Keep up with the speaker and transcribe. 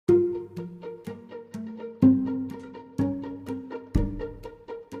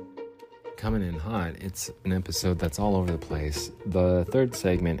coming in hot. It's an episode that's all over the place. The third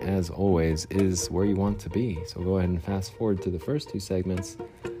segment, as always, is where you want to be. So go ahead and fast forward to the first two segments,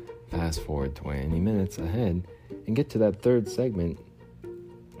 fast forward 20 minutes ahead, and get to that third segment.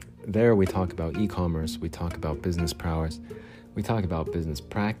 There we talk about e-commerce, we talk about business prowess, we talk about business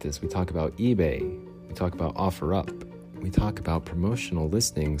practice, we talk about eBay, we talk about OfferUp, we talk about promotional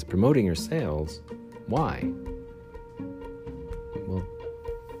listings, promoting your sales. Why? Well,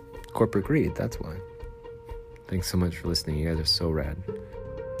 corporate greed, that's why. Thanks so much for listening. You guys are so rad.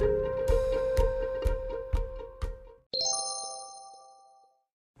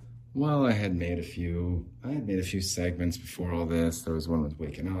 Well, I had made a few segments before all this. There was one with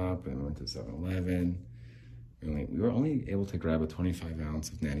waking up, and went to 7-Eleven. We were only able to grab a 25 ounce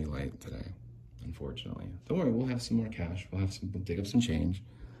of Natty Light today, unfortunately. Don't worry, we'll have some more cash. We'll dig up some change,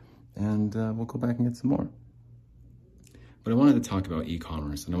 and we'll go back and get some more. But I wanted to talk about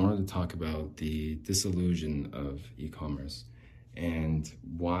e-commerce, and I wanted to talk about the disillusion of e-commerce and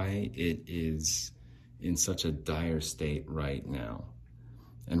why it is in such a dire state right now,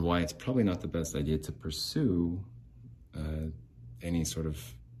 and why it's probably not the best idea to pursue any sort of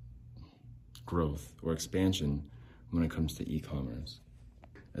growth or expansion when it comes to e-commerce.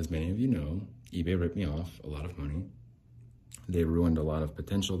 As many of you know, eBay ripped me off a lot of money. They ruined a lot of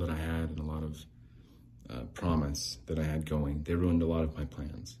potential that I had and a lot of promise that I had going. They ruined a lot of my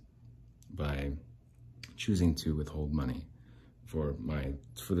plans by choosing to withhold money for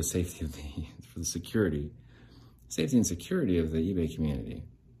the safety of the safety and security of the eBay community.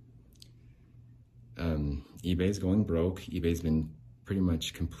 eBay's going broke. eBay's been pretty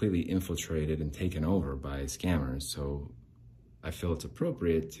much completely infiltrated and taken over by scammers. So I feel it's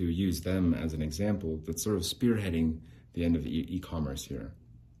appropriate to use them as an example that's sort of spearheading the end of e-commerce here.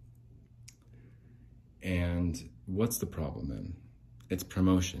 And what's the problem then? It's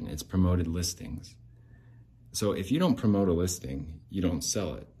promotion. It's promoted listings. So if you don't promote a listing, you don't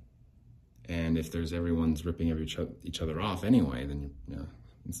sell it. And if everyone's ripping each other off anyway, then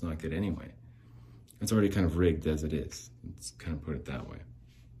it's not good anyway. It's already kind of rigged as it is. Let's kind of put it that way.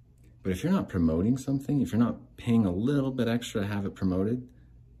 But if you're not promoting something, if you're not paying a little bit extra to have it promoted,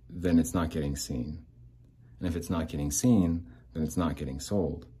 then it's not getting seen. And if it's not getting seen, then it's not getting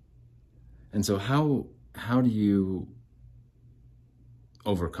sold. And so how do you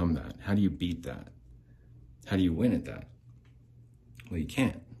overcome that? How do you beat that? How do you win at that? Well, you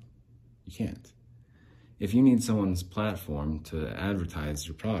can't. You can't. If you need someone's platform to advertise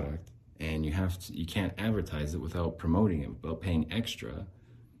your product, and you can't advertise it without promoting it, without paying extra,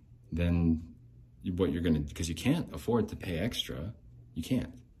 then because you can't afford to pay extra, you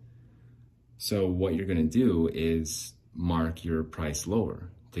can't. So what you're gonna do is mark your price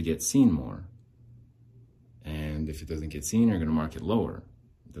lower to get seen more. And if it doesn't get seen, you're gonna mark it lower.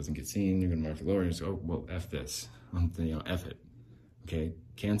 If it doesn't get seen, you're gonna mark it lower. You say, oh, well, F this, F it. Okay,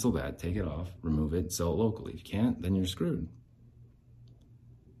 cancel that, take it off, remove it, sell it locally. If you can't, then you're screwed.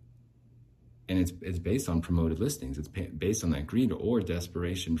 And it's based on promoted listings. It's based on that greed or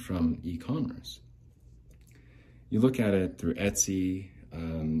desperation from e-commerce. You look at it through Etsy,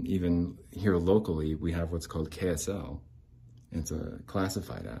 even here locally, we have what's called KSL. It's a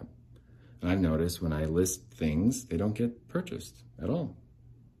classified app. And I've noticed when I list things, they don't get purchased at all.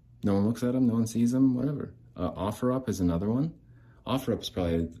 No one looks at them, no one sees them, whatever. OfferUp is another one. OfferUp is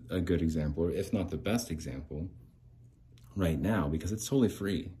probably a good example, or if not the best example, right now, because it's totally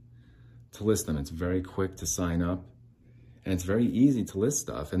free to list them. It's very quick to sign up, and it's very easy to list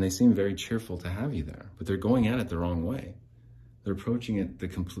stuff, and they seem very cheerful to have you there, but they're going at it the wrong way. They're approaching it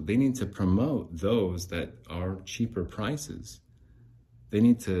they need to promote those that are cheaper prices. They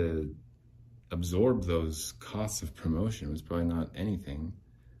need to absorb those costs of promotion, which is probably not anything,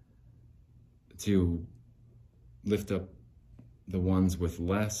 to lift up the ones with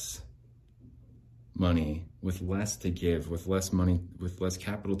less money, with less to give, with less money, with less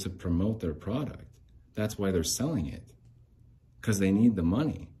capital to promote their product. That's why they're selling it, because they need the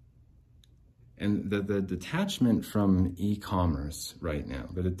money. And the detachment from e-commerce right now,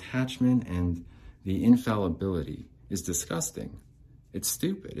 the detachment and the infallibility is disgusting. It's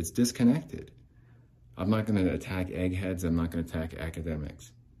stupid. It's disconnected. I'm not going to attack eggheads. I'm not going to attack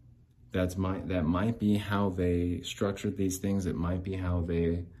academics. That might be how they structured these things. It might be how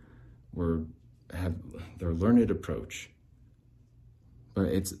they have their learned approach. But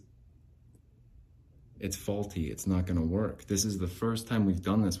it's faulty. It's not going to work. This is the first time we've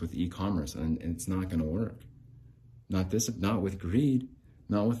done this with e-commerce, and it's not going to work. Not with greed,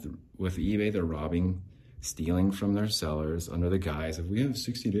 not with eBay. They're robbing, stealing from their sellers under the guise of, we have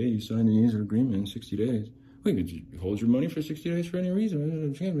 60 days, you sign a user agreement in 60 days. Wait, could you hold your money for 60 days for any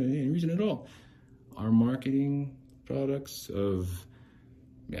reason? Any reason at all. Our marketing products of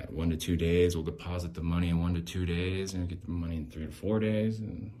 1 to 2 days, we'll deposit the money in 1 to 2 days and get the money in 3 to 4 days.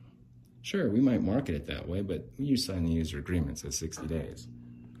 And sure, we might market it that way, but you sign the user agreements at 60 days.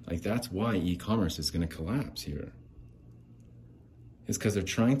 Like, that's why e-commerce is going to collapse here. It's because they're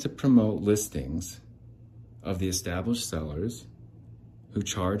trying to promote listings of the established sellers who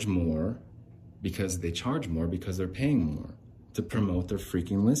charge more because they're paying more to promote their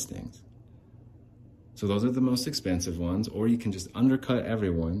freaking listings. So those are the most expensive ones, or you can just undercut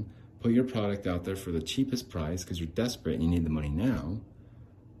everyone, put your product out there for the cheapest price because you're desperate and you need the money now,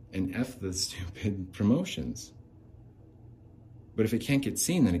 and F the stupid promotions. But if it can't get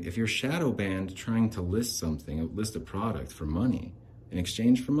seen, then if you're shadow banned trying to list a product for money, in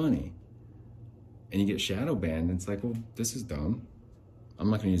exchange for money, and you get shadow banned, it's like, well, this is dumb. I'm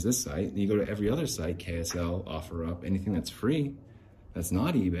not gonna use this site. And you go to every other site, KSL, OfferUp, anything that's free, that's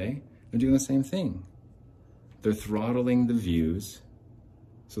not eBay, they're doing the same thing. They're throttling the views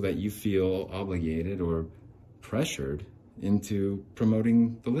so that you feel obligated or pressured into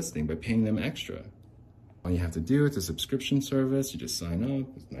promoting the listing by paying them extra. All you have to do, it's a subscription service, you just sign up,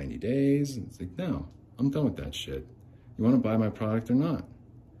 it's 90 days, and it's like, no, I'm done with that shit. You wanna buy my product or not?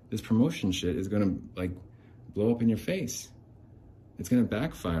 This promotion shit is gonna like blow up in your face. It's gonna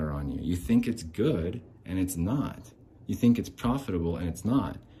backfire on you. You think it's good and it's not. You think it's profitable and it's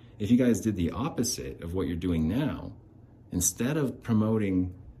not. If you guys did the opposite of what you're doing now, instead of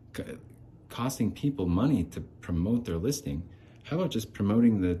costing people money to promote their listing, how about just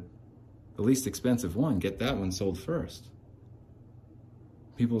promoting the least expensive one? Get that one sold first.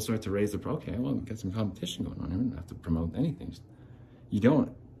 People start to raise okay, well, get some competition going on. I don't have to promote anything. You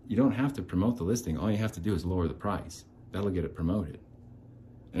don't have to promote the listing. All you have to do is lower the price. That'll get it promoted.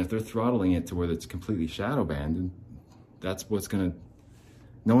 And if they're throttling it to where it's completely shadow banned, that's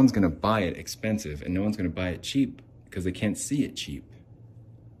no one's gonna buy it expensive and no one's gonna buy it cheap because they can't see it cheap.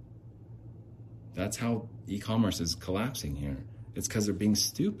 That's how e-commerce is collapsing here. It's because they're being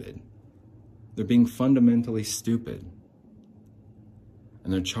stupid. They're being fundamentally stupid.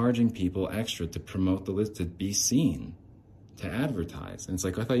 And they're charging people extra to promote the list, to be seen, to advertise. And it's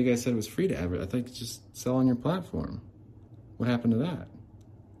like, I thought you guys said it was free to advertise. I thought you could just sell on your platform. What happened to that?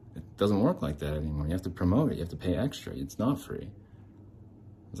 It doesn't work like that anymore. You have to promote it. You have to pay extra. It's not free.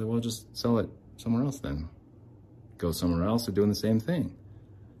 I was like, well, just sell it somewhere else then. Go somewhere else, they're doing the same thing.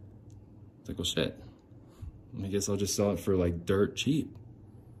 It's like, well, shit. I guess I'll just sell it for like dirt cheap.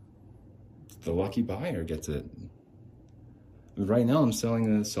 The lucky buyer gets it. Right now, I'm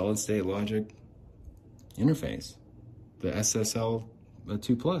selling a solid state logic interface, the SSL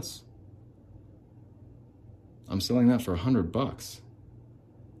 2 Plus. I'm selling that for $100.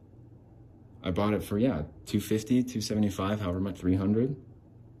 I bought it for, $250, $275, however much, $300.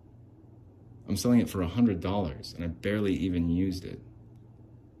 I'm selling it for $100, and I barely even used it.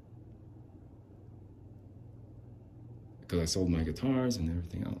 Because I sold my guitars and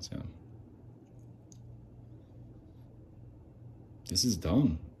everything else, This is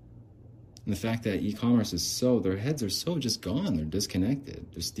dumb. And the fact that e-commerce is their heads are so just gone. They're disconnected.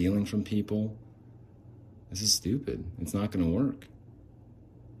 They're stealing from people. This is stupid. It's not going to work.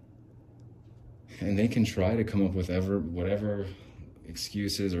 And they can try to come up with whatever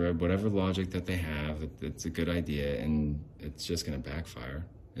excuses or whatever logic that they have. It's a good idea, and it's just going to backfire.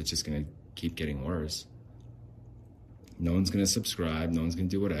 It's just going to keep getting worse. No one's going to subscribe. No one's going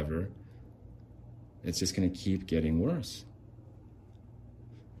to do whatever. It's just going to keep getting worse.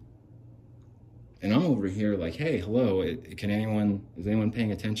 And I'm over here like, hey, hello, is anyone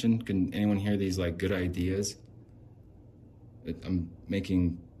paying attention? Can anyone hear these like good ideas? I'm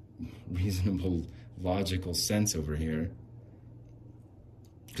making reasonable, logical sense over here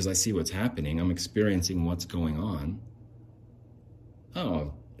because I see what's happening. I'm experiencing what's going on.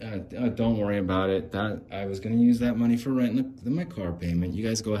 Don't worry about it. That I was going to use that money for rent my car payment. You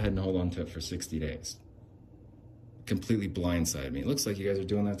guys go ahead and hold on to it for 60 days. Completely blindsided me. It looks like you guys are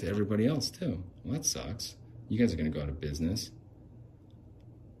doing that to everybody else too. Well, that sucks. You guys are going to go out of business.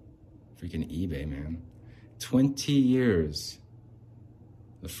 Freaking eBay, man. 20 years.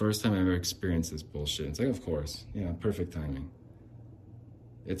 The first time I ever experienced this bullshit. It's like, of course. Yeah, perfect timing.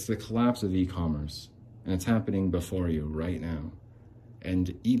 It's the collapse of e-commerce. And it's happening before you right now. And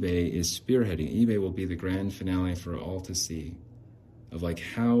eBay is spearheading. eBay will be the grand finale for all to see of like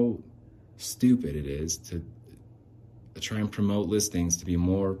how stupid it is to try and promote listings to be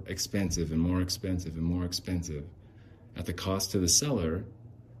more expensive and more expensive and more expensive at the cost to the seller.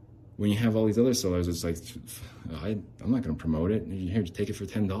 When you have all these other sellers, it's like, I'm not going to promote it. You're here to take it for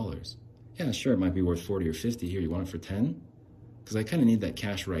 $10. Yeah, sure, it might be worth 40 or 50. Here, you want it for 10? Because I kind of need that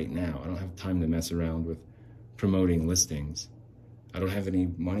cash right now. I don't have time to mess around with promoting listings. I don't have any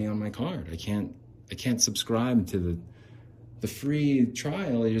money on my card. I can't subscribe to the free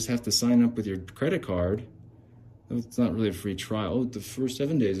trial. You just have to sign up with your credit card. It's not really a free trial. Oh, the first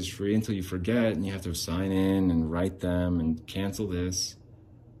 7 days is free until you forget, and you have to sign in and write them and cancel this.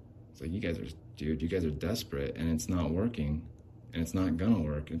 It's like, you guys are desperate, and it's not working, and it's not gonna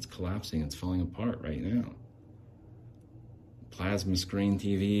work. It's collapsing. It's falling apart right now. Plasma screen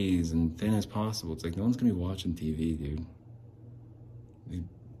TVs and thin as possible. It's like, no one's gonna be watching TV, dude.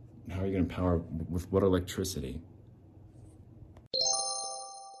 How are you gonna power, with what electricity?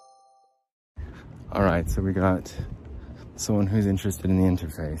 All right, so we got someone who's interested in the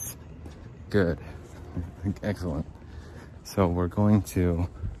interface. Good, excellent. So we're going to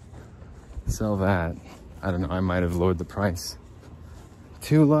sell that. I don't know, I might have lowered the price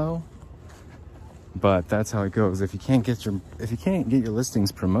too low, but that's how it goes. If you can't get your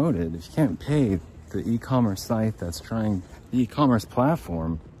listings promoted, if you can't pay the e-commerce site that's trying, the e-commerce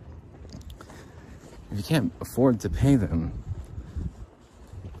platform, if you can't afford to pay them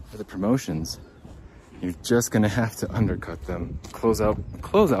for the promotions, you're just gonna have to undercut them. Close out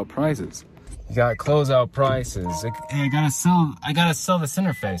prices. You got closeout prices. Hey, I gotta sell this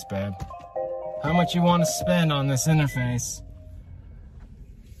interface, babe. How much you want to spend on this interface?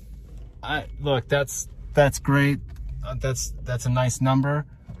 Look, that's great. That's a nice number,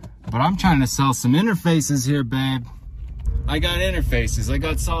 but I'm trying to sell some interfaces here, babe. I got interfaces. I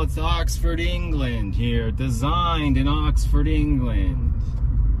got sold to Oxford, England here, designed in Oxford, England.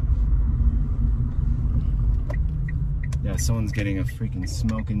 Yeah, someone's getting a freaking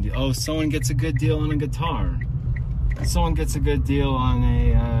smoking deal. Oh, someone gets a good deal on a guitar. Someone gets a good deal on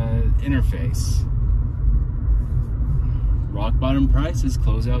a interface. Rock bottom prices,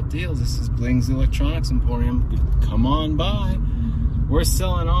 closeout deals. This is Bling's Electronics Emporium. Come on by. We're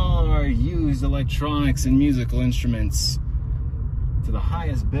selling all our used electronics and musical instruments to the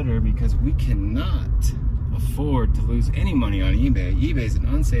highest bidder because we cannot afford to lose any money on eBay. eBay is an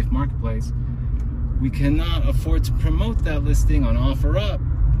unsafe marketplace. We cannot afford to promote that listing on OfferUp.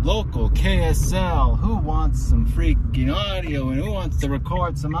 Local, KSL, who wants some freaking audio and who wants to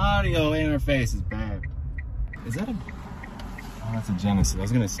record some audio interfaces, babe? Is that a... Oh, that's a Genesis. I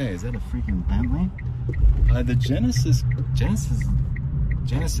was gonna say, is that a freaking Bentley? The Genesis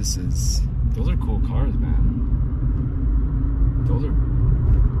is... Those are cool cars, man. Those are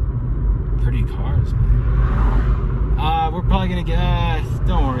pretty cars, man. We're probably gonna get...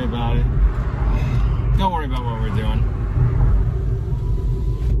 don't worry about it. Don't worry about what we're doing.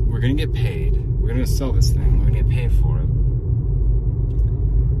 We're gonna get paid. We're gonna sell this thing. We're gonna get paid for it.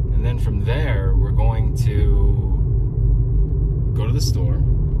 And then from there, we're going to go to the store,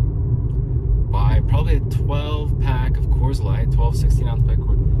 buy probably a 12 pack of Coors Light, 12 16-ounce pack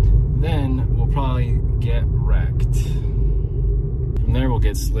Coors. Then we'll probably get wrecked. From there, we'll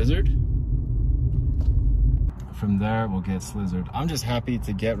get slizzard. From there, we'll get slizzard. I'm just happy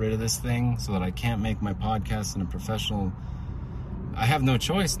to get rid of this thing so that I can't make my podcast in a professional... I have no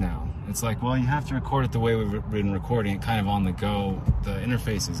choice now. It's like, well, you have to record it the way we've been recording it, kind of on the go. The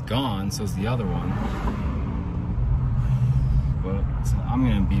interface is gone, so is the other one. But so I'm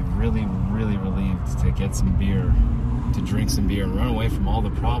gonna be really, really relieved to get some beer, to drink some beer and run away from all the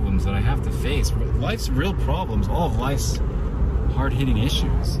problems that I have to face. Life's real problems, all of life's hard-hitting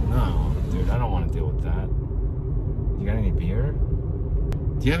issues. No, dude, I don't want to deal with that. You got any beer?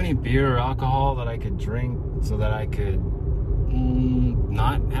 Do you have any beer or alcohol that I could drink so that I could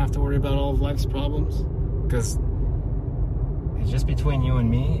not have to worry about all of life's problems? Because it's just between you and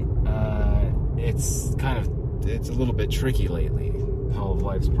me, it's a little bit tricky lately, all of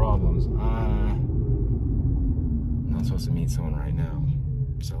life's problems. I'm not supposed to meet someone right now.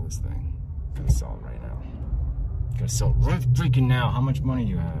 Sell this thing. Gotta sell it right now. Gotta sell it right freaking now. How much money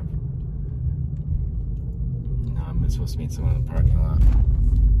do you have? I'm supposed to meet someone in the parking lot.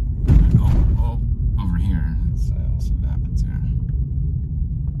 Oh, over here. Let's see what happens here.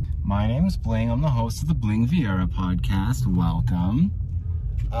 My name is Bling. I'm the host of the Bling Vieira podcast. Welcome.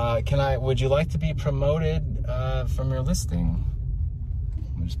 Would you like to be promoted from your listing?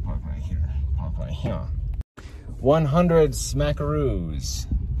 Let me just park right here. 100 smackaroos.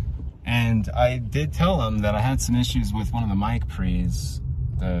 And I did tell them that I had some issues with one of the mic pre's,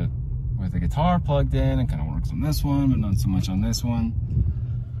 with the guitar plugged in. It kind of works on this one, but not so much on this one.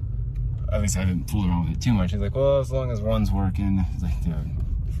 At least I didn't fool around with it too much. He's like, well, as long as one's working. He's like, dude,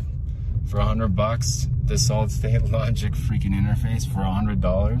 for $100, this solid state logic freaking interface for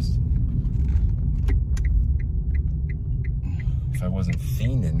 $100. If I wasn't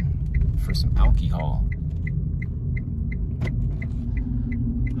fiending for some alcohol.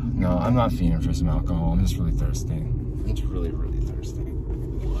 No, I'm not fiending for some alcohol. I'm just really thirsty. I'm just really, really thirsty.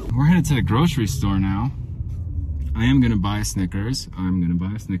 We're headed to the grocery store now. I am gonna buy Snickers. I'm gonna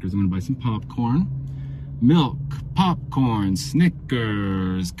buy some popcorn. Milk, popcorn,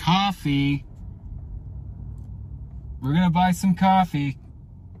 Snickers, coffee. We're gonna buy some coffee.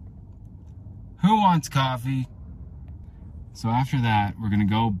 Who wants coffee? So after that, we're gonna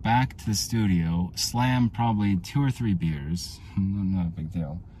go back to the studio, slam probably 2 or 3 beers. Not a big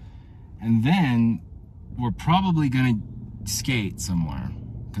deal. And then we're probably gonna skate somewhere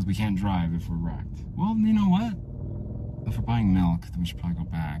because we can't drive if we're wrecked. Well, you know what? If we're buying milk, then we should probably go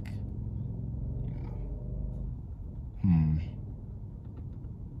back. Yeah.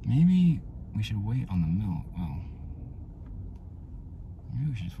 Maybe we should wait on the milk. Well, maybe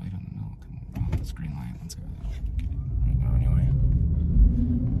we should just wait on the milk. Oh, it's green light. Let's go right now anyway.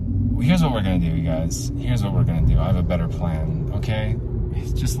 Well, here's what we're gonna do, you guys. Here's what we're gonna do. I have a better plan, okay?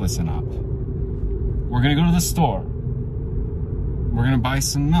 Just listen up. We're gonna go to the store. We're gonna buy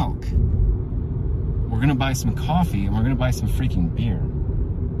some milk. We're gonna buy some coffee, and we're gonna buy some freaking beer.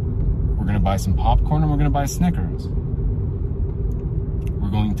 We're gonna buy some popcorn, and we're gonna buy Snickers. We're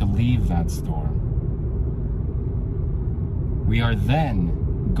going to leave that store. We are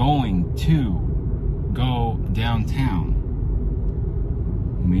then going to go downtown.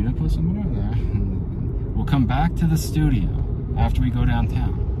 We'll meet up with someone over there. We'll come back to the studio after we go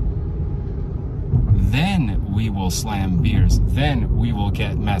downtown. Then we will slam beers. Then we will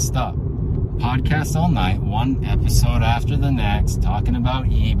get messed up. Podcast all night, one episode after the next, talking about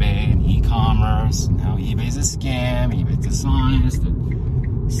eBay and e-commerce and how eBay's a scam, eBay's dishonest,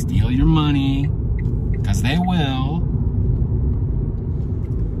 and steal your money, because they will.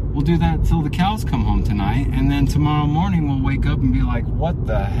 We'll do that till the cows come home tonight, and then tomorrow morning we'll wake up and be like, what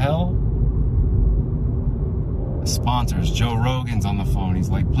the hell? Sponsors, Joe Rogan's on the phone. He's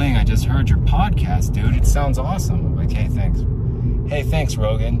like, Bling, I just heard your podcast, dude. It sounds awesome. I'm like, hey, thanks. Hey, thanks,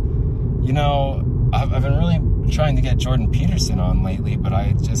 Rogan. You know, I've been really trying to get Jordan Peterson on lately, but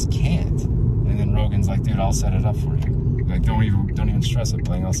I just can't. And then Rogan's like, dude, I'll set it up for you. Like, don't even stress it,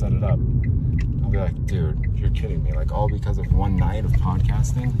 Bling. I'll set it up. I'll be like, dude, you're kidding me. Like, all because of one night of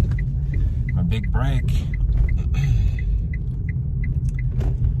podcasting? My big break.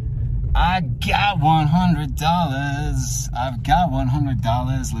 I got $100. I've got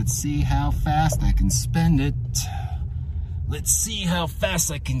 $100. Let's see how fast I can spend it. Let's see how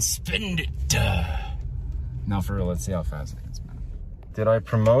fast I can spend it. No, for real, let's see how fast I can spend it. Did I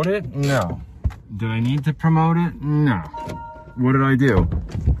promote it? No. Did I need to promote it? No. What did I do?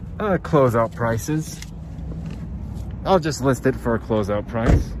 Closeout prices. I'll just list it for a closeout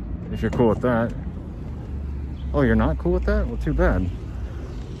price, if you're cool with that. Oh, you're not cool with that? Well, too bad.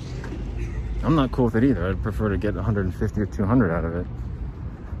 I'm not cool with it either. I'd prefer to get 150 or 200 out of it.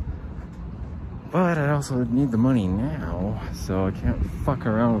 But I also need the money now, so I can't fuck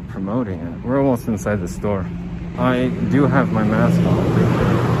around with promoting it. We're almost inside the store. I do have my mask on.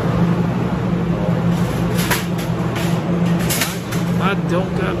 I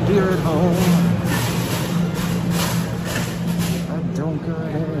don't got beer at home. I don't got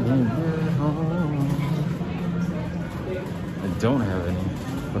any beer at home. I don't have any,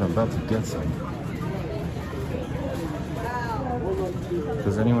 but I'm about to get some.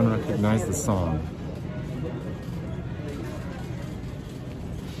 Does anyone recognize the song?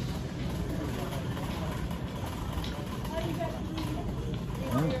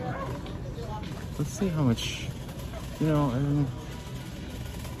 Well, let's see how much, you know,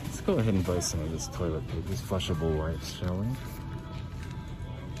 let's go ahead and buy some of this toilet paper, these flushable wipes, shall we?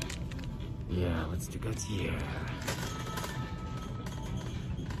 Yeah, let's do that, yeah.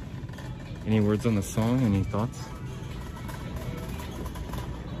 Any words on the song? Any thoughts?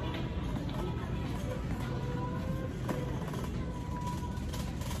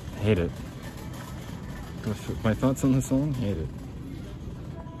 Hate it. My thoughts on the song? Hate it.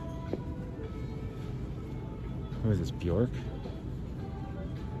 Who is this, Bjork?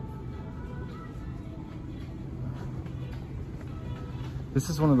 This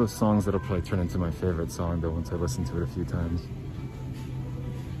is one of those songs that'll probably turn into my favorite song though once I listen to it a few times.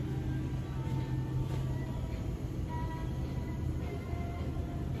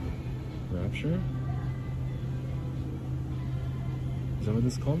 Rapture? Is that what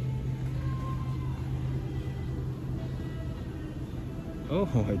this is called? Oh,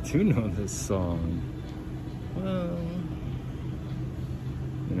 I do know this song. Well,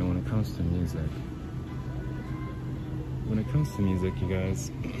 you know, when it comes to music, you guys,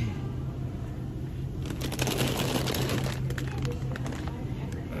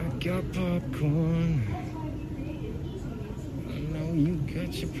 I got popcorn. I know you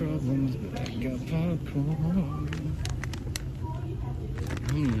got your problems, but I got popcorn.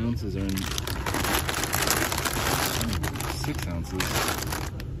 How many ounces are in? 6 ounces.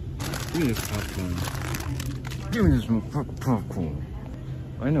 Give me this popcorn. Give me this popcorn.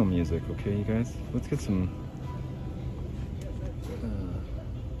 I know music, okay, you guys? Let's get some.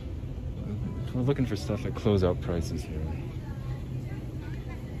 We're looking for stuff at closeout prices here.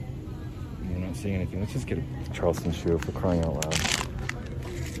 We're not seeing anything. Let's just get a Charleston shoe for crying out loud.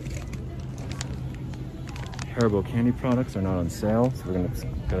 Haribo candy products are not on sale, so we're gonna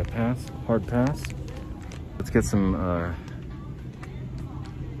get a pass, hard pass. Let's get some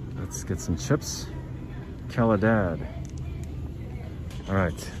chips. Caladad. All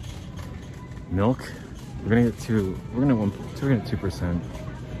right. Milk. We're gonna get 2%.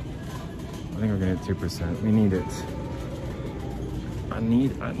 I think we're gonna get 2%. We need it. I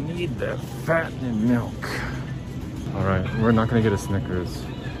need that fattening milk. All right, we're not gonna get a Snickers.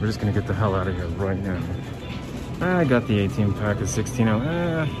 We're just gonna get the hell out of here right now. I got the 18 pack of 16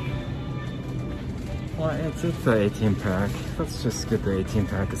 ounce. Well, it's the 18 pack. Let's just get the 18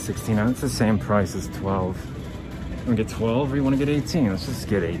 pack of 16 ounce. It's the same price as 12. You wanna get 12 or you wanna get 18? Let's just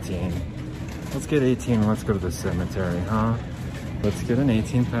get 18. Let's get 18 and let's go to the cemetery, huh? Let's get an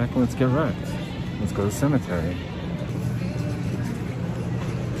 18 pack and let's get wrecked. Let's go to the cemetery.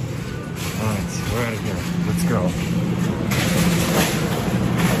 All right, we're out of here. Let's go.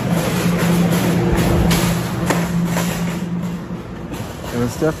 It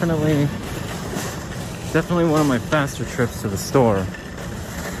was definitely one of my faster trips to the store.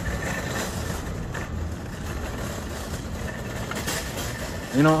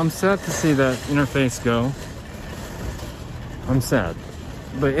 You know, I'm sad to see that interface go. I'm sad.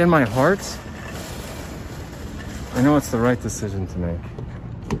 But in my heart, I know it's the right decision to make.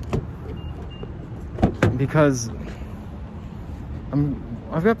 Because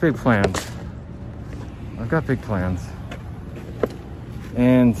I've got big plans. I've got big plans.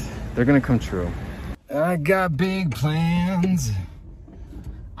 And they're gonna come true. I got big plans.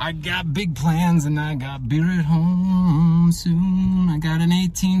 I got big plans and I got beer at home soon. I got an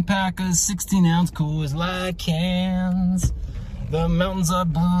 18 pack of 16 ounce Coors Light cans. The mountains are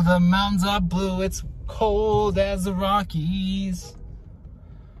blue, the mountains are blue. It's cold as the Rockies.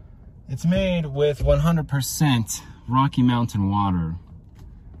 It's made with 100% Rocky Mountain water.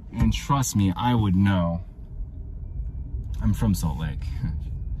 And trust me, I would know. I'm from Salt Lake.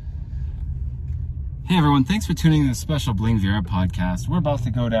 Hey everyone, thanks for tuning in to the special Bling Viera podcast. We're about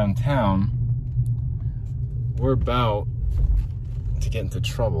to go downtown. We're about to get into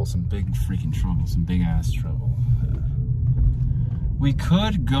trouble, some big freaking trouble, some big ass trouble. We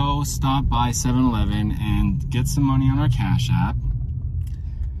could go stop by 7-Eleven and get some money on our Cash App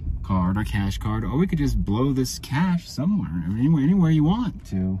card, our cash card, or we could just blow this cash somewhere, anywhere you want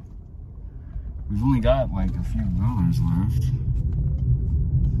to. We've only got like a few dollars left.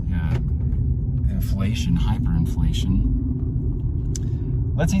 Yeah. Inflation, hyperinflation.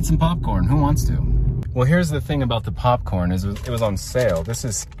 Let's eat some popcorn. Who wants to? Well, here's the thing about the popcorn is it was on sale. This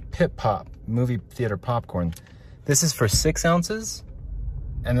is Pip Pop, movie theater popcorn. This is for 6 ounces,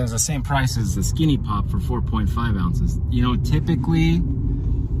 and it's the same price as the Skinny Pop for 4.5 ounces. You know, typically,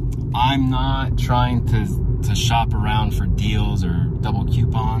 I'm not trying to shop around for deals or double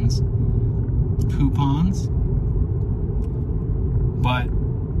coupons, but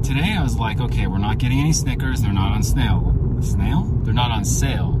today I was like, okay, we're not getting any Snickers. They're not on snail. Snail? They're not on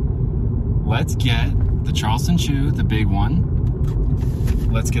sale. Let's get the Charleston Chew, the big one.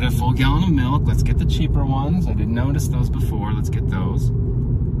 Let's get a full gallon of milk. Let's get the cheaper ones. I didn't notice those before. Let's get those.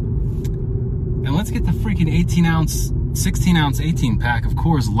 And let's get the freaking 16 ounce 18 pack of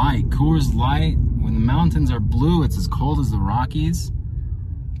Coors Light. Coors Light, when the mountains are blue, it's as cold as the Rockies.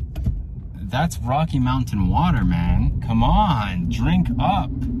 That's Rocky Mountain water, man. Come on, drink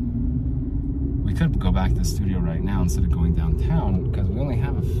up. We could go back to the studio right now instead of going downtown because we only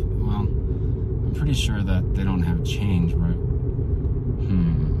have well, I'm pretty sure that they don't have change, right?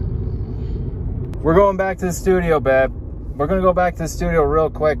 We're going back to the studio, babe. We're gonna go back to the studio real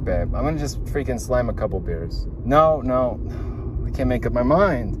quick, babe. I'm gonna just freaking slam a couple beers. No, I can't make up my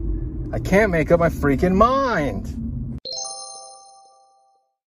mind. I can't make up my freaking mind.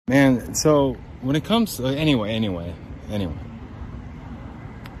 Man, so when it comes to, anyway.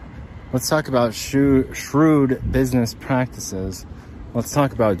 Let's talk about shrewd business practices. Let's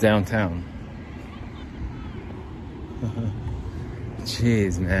talk about downtown.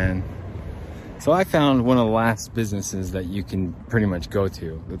 Jeez, man. So I found one of the last businesses that you can pretty much go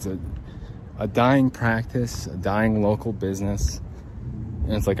to. It's a dying practice, a dying local business.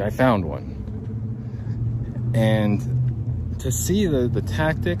 And it's like, I found one. And to see the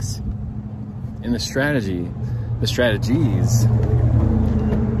tactics and the strategies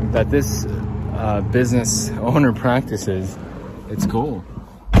that this business owner practices, it's cool.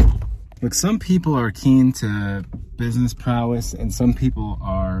 Look, some people are keen to business prowess and some people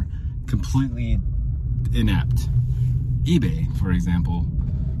are completely inept. eBay, for example,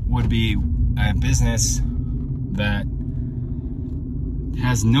 would be a business that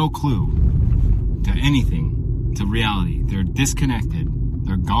has no clue to anything, to reality. They're disconnected.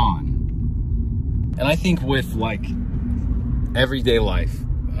 They're gone. And I think with like everyday life,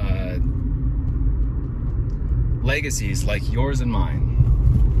 legacies like yours and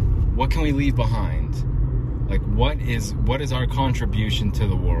mine, what can we leave behind? Like, what is our contribution to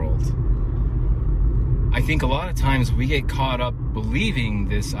the world? I think a lot of times we get caught up believing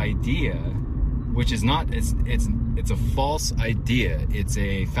this idea, which is not, it's a false idea. It's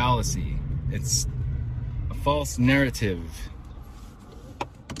a fallacy. It's a false narrative.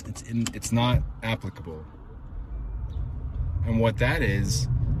 It's not applicable. And what that is,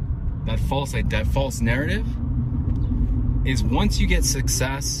 that false narrative, is once you get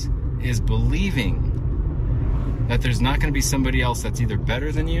success, is believing that there's not going to be somebody else that's either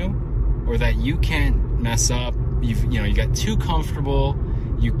better than you, or that you can't mess up. You got too comfortable.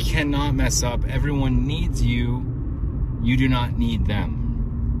 You cannot mess up. Everyone needs you. You do not need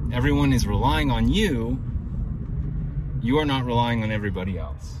them. Everyone is relying on you. You are not relying on everybody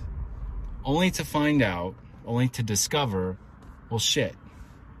else. Only to find out, only to discover, well, shit.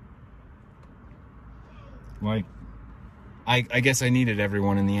 Like, I guess I needed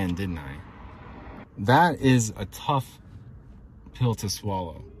everyone in the end, didn't I? That is a tough pill to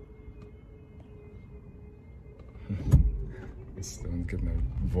swallow. Someone's getting their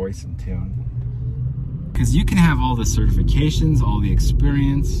voice in tune. Because you can have all the certifications, all the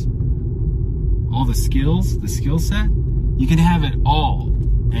experience, all the skills, the skill set. You can have it all.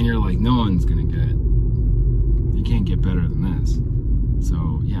 And you're like, no one's going to get it. You can't get better than this.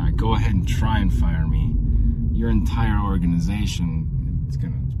 So, yeah, go ahead and try and fire me. Your entire organization is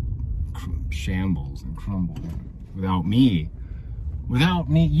going to shambles and crumble. Without me,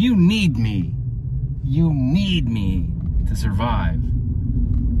 you need me. You need me to survive.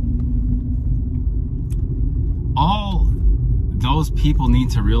 All those people need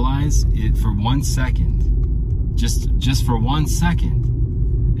to realize it for 1 second, just for 1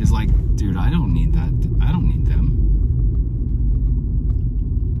 second, is like, dude, I don't need that. I don't need them.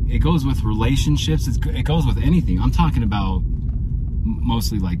 It goes with relationships. It goes with anything. I'm talking about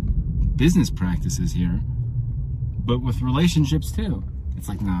mostly like business practices here, but with relationships too. It's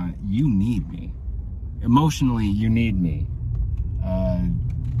like, nah, you need me. Emotionally, you need me.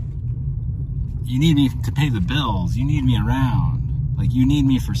 You need me to pay the bills. You need me around. Like, you need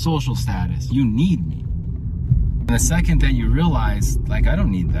me for social status. You need me. And the second that you realize, like, I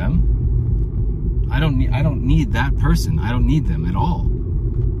don't need them. I don't need that person. I don't need them at all.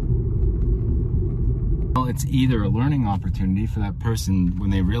 Well, it's either a learning opportunity for that person when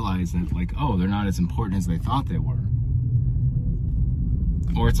they realize that, like, oh, they're not as important as they thought they were.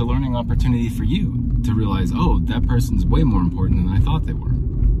 Or it's a learning opportunity for you to realize, oh, that person's way more important than I thought they were.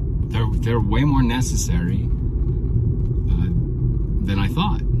 They're way more necessary than I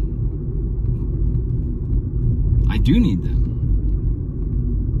thought. I do need them.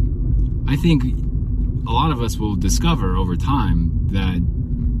 I think a lot of us will discover over time that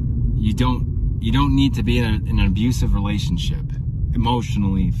you don't need to be in an abusive relationship,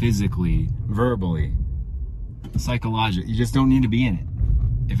 emotionally, physically, verbally, psychologically. You just don't need to be in it.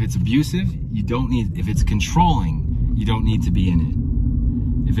 If it's abusive, you don't need. If it's controlling, you don't need to be in it.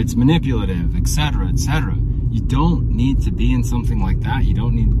 If it's manipulative, etc., you don't need to be in something like that. You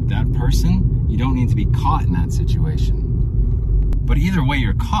don't need that person. You don't need to be caught in that situation. But either way,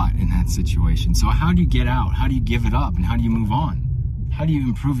 you're caught in that situation. So how do you get out? How do you give it up? And how do you move on? How do you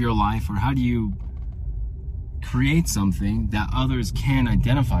improve your life? Or how do you create something that others can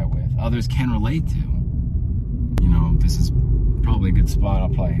identify with, others can relate to? You know, this is probably a good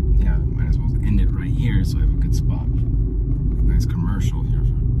spot. Might as well end it right here so I have a good spot. Nice commercial here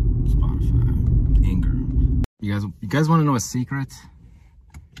for Spotify. Anchor. You guys want to know a secret?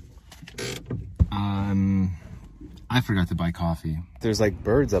 I forgot to buy coffee. There's like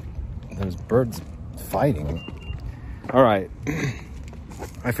birds fighting. All right.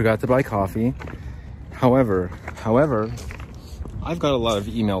 I forgot to buy coffee. However, I've got a lot of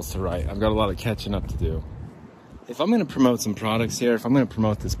emails to write. I've got a lot of catching up to do. If I'm going to promote some products here, if I'm going to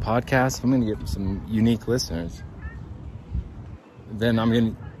promote this podcast, if I'm going to get some unique listeners, then I'm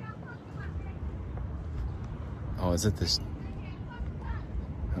going to... Oh, is it this?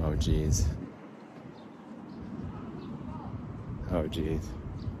 Oh, geez. Oh, geez.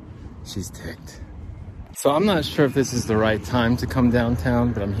 She's ticked. So I'm not sure if this is the right time to come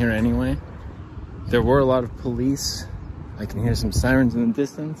downtown, but I'm here anyway. There were a lot of police. I can hear some sirens in the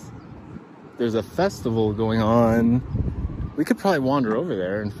distance. There's a festival going on. We could probably wander over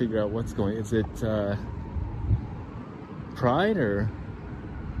there and figure out what's going on. Is it Pride or...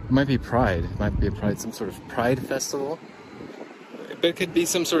 It might be Pride. It might be a Pride, some sort of Pride festival. But it could be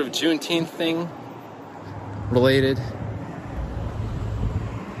some sort of Juneteenth thing related.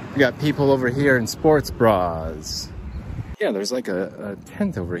 We got people over here in sports bras. Yeah, there's like a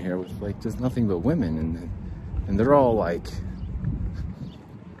tent over here with like just nothing but women, and they're all like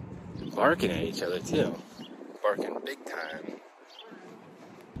barking at each other too. Barking big time.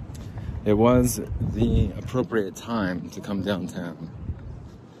 It was the appropriate time to come downtown.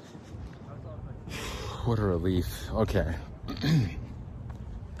 What a relief. Okay.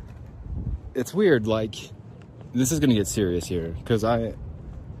 It's weird, like, this is gonna get serious here, because I've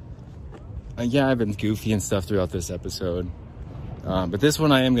been goofy and stuff throughout this episode, but this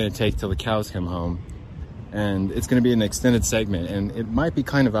one I am going to take till the cows come home, and it's going to be an extended segment, and it might be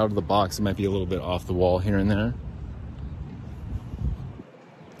kind of out of the box. It might be a little bit off the wall here and there,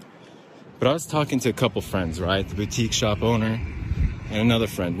 but I was talking to a couple friends, right? The boutique shop owner and another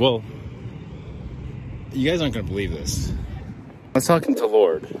friend. Well, you guys aren't going to believe this. I was talking to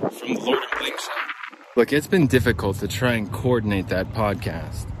Lord from the Lord and Bling Shop. Look, it's been difficult to try and coordinate that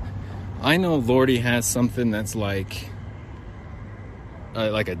podcast. I know Lordy has something that's like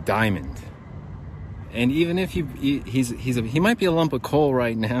a diamond, and even if he might be a lump of coal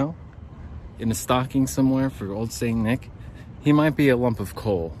right now in a stocking somewhere for old Saint Nick. He might be a lump of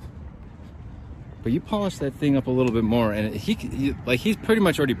coal, but you polish that thing up a little bit more, and he's pretty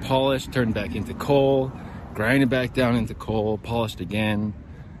much already polished, turned back into coal, grinded back down into coal, polished again,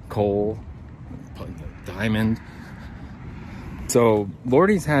 coal, diamond. So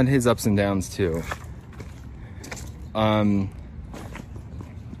Lordy's had his ups and downs too. But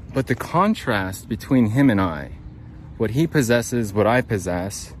the contrast between him and I, what he possesses, what I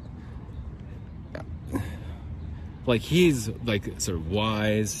possess, like he's like sort of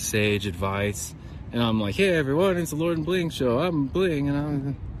wise, sage advice, and I'm like, hey everyone, it's the Lord and Bling show. I'm Bling,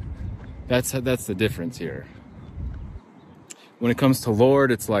 and that's the difference here. When it comes to Lord,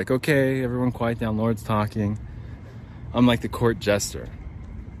 it's like, okay, everyone quiet down, Lord's talking. I'm like the court jester.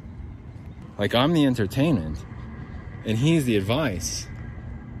 Like, I'm the entertainment, and he's the advice.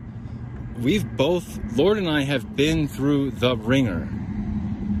 Lord and I have been through the ringer,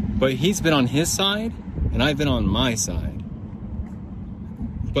 but he's been on his side, and I've been on my side.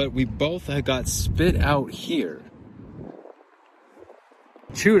 But we both have got spit out here.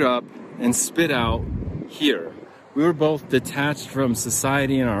 Chewed up and spit out here. We were both detached from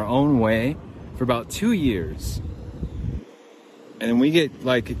society in our own way for about 2 years. And we get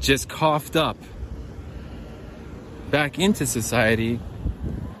like just coughed up back into society,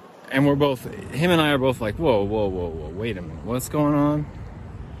 and him and I are both like, whoa, wait a minute, what's going on?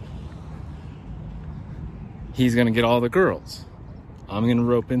 He's gonna get all the girls. I'm gonna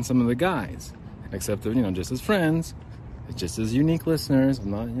rope in some of the guys, except they're, just as friends, just as unique listeners.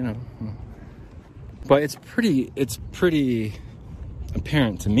 I'm not, but it's pretty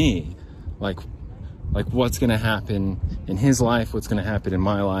apparent to me, like what's going to happen in his life, what's going to happen in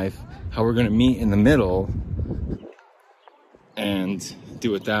my life, how we're going to meet in the middle and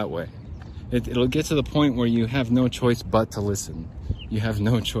do it that way. It'll get to the point where you have no choice but to listen. You have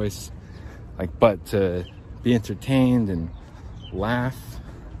no choice but to be entertained and laugh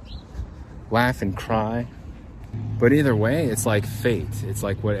and cry. But either way, it's like fate. It's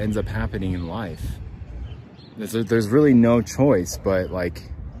like what ends up happening in life. There's really no choice, but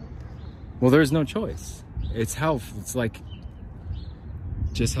there's no choice. It's like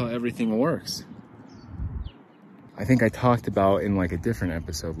just how everything works. I think I talked about in like a different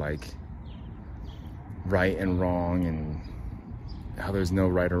episode, like right and wrong, and how there's no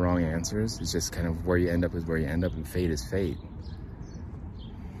right or wrong answers. It's just kind of where you end up is where you end up, and fate is fate.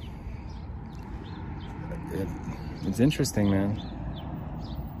 It's interesting, man.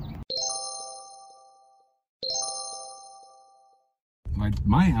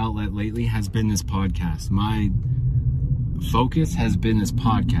 My outlet lately has been this podcast. My focus has been this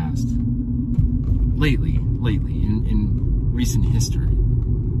podcast. Lately, in recent history.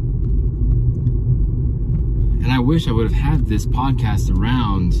 And I wish I would have had this podcast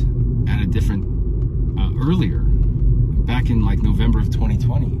around at a different, earlier. Back in like November of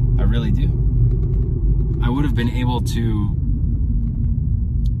 2020. I really do. I would have been able to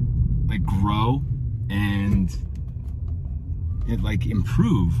like grow and it like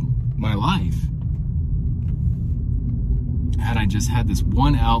improve my life had I just had this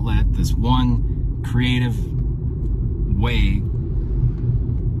one outlet, this one creative way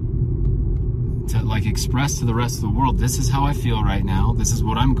to like express to the rest of the world, this is how I feel right now, this is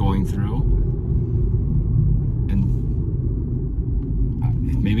what I'm going through, and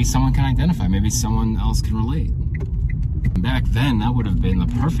maybe someone can identify, maybe someone else can relate. Back then, that would have been the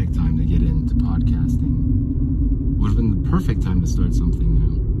perfect time to get into podcasting. Would have been the perfect time to start something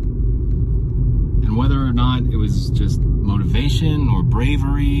new. And whether or not it was just motivation or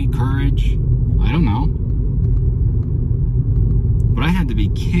bravery, courage, I don't know. But I had to be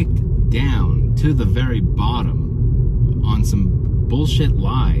kicked down to the very bottom on some bullshit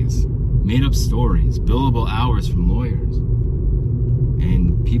lies, made up stories, billable hours from lawyers,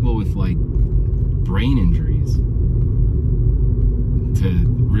 and people with like brain injuries, to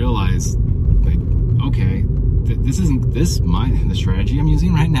realize like, okay, the strategy I'm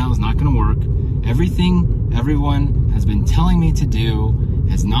using right now is not going to work. Everything everyone has been telling me to do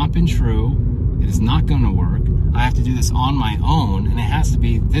has not been true. It is not going to work. I have to do this on my own, and it has to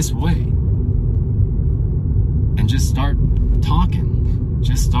be this way. And just start talking.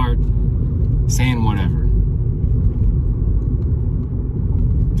 Just start saying whatever.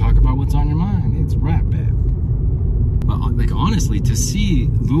 Talk about what's on your mind. It's rap, babe. But like honestly, to see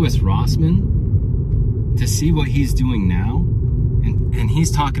Louis Rossmann, to see what he's doing now, and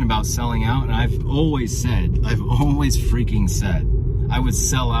he's talking about selling out, and I've always freaking said, I would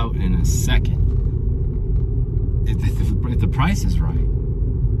sell out in a second if the price is right.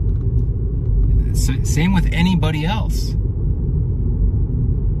 So, same with anybody else.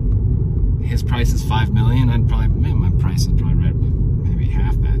 His price is $5 million. My price is probably right, maybe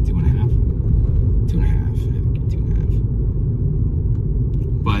half that, 2.5.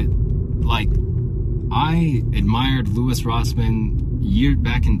 But like, I admired Louis Rossmann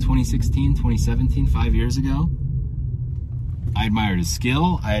back in 2016, 2017, 5 years ago. I admired his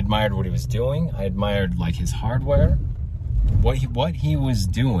skill. I admired what he was doing. I admired like his hardware. What he was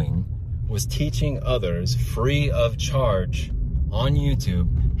doing was teaching others free of charge on YouTube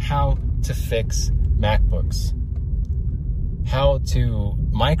how to fix MacBooks, how to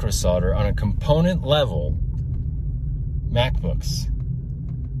microsolder on a component level MacBooks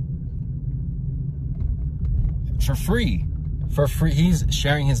for free. He's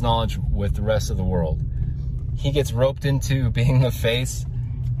sharing his knowledge with the rest of the world. He gets roped into being the face,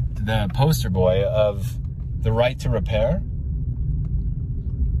 the poster boy of the right to repair.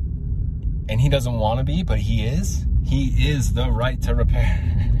 And he doesn't want to be, but he is. He is the right to repair.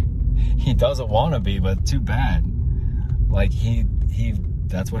 He doesn't want to be, but too bad. Like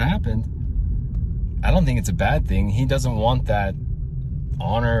that's what happened. I don't think it's a bad thing. He doesn't want that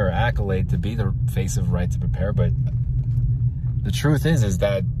honor or accolade to be the face of right to repair, but the truth is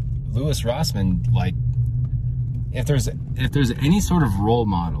that Louis Rossmann, like, if there's any sort of role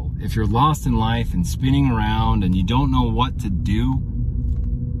model, if you're lost in life and spinning around and you don't know what to do,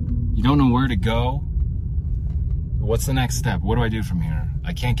 you don't know where to go, what's the next step? What do I do from here?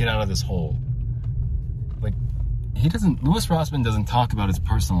 I can't get out of this hole. Like, Louis Rossmann doesn't talk about his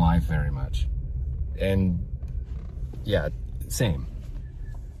personal life very much. And yeah, same.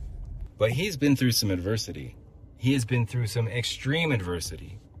 But he's been through some adversity. He has been through some extreme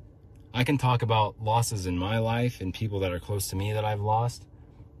adversity. I can talk about losses in my life and people that are close to me that I've lost.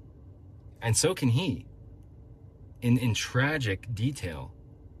 And so can he. In tragic detail.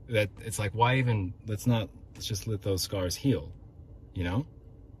 That it's like, why even, let's just let those scars heal, you know?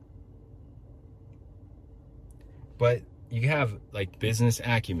 But you have like business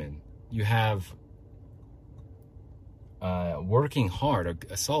acumen. You have working hard,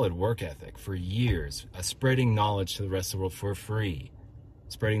 a solid work ethic for years, spreading knowledge to the rest of the world for free,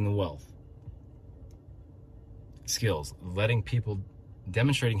 spreading the wealth, skills,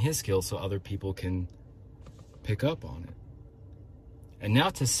 demonstrating his skills so other people can pick up on it. And now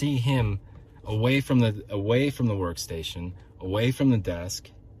to see him away from the workstation, away from the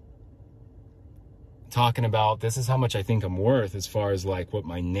desk, talking about, this is how much I think I'm worth as far as like what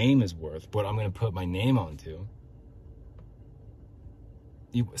my name is worth, what I'm going to put my name onto.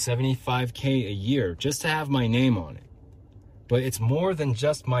 $75K a year just to have my name on it. But it's more than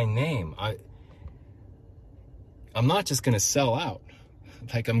just my name. I'm not just going to sell out.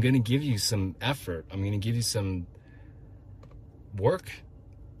 Like, I'm going to give you some effort. I'm going to give you some work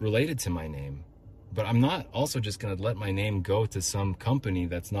related to my name. But I'm not also just going to let my name go to some company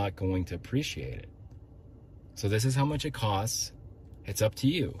that's not going to appreciate it. So this is how much it costs. It's up to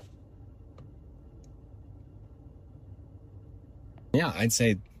you. Yeah, I'd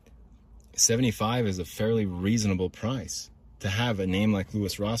say 75 is a fairly reasonable price to have a name like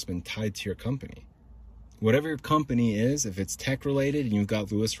Louis Rossmann tied to your company. Whatever your company is, if it's tech related and you've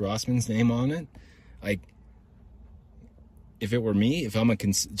got Louis Rossmann's name on it, like, if it were me, if I'm a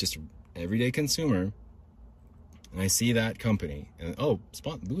just everyday consumer, and I see that company, and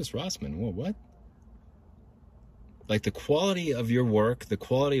Louis Rossmann, whoa, what? Like, the quality of your work, the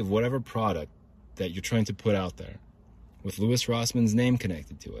quality of whatever product that you're trying to put out there, with Louis Rossmann's name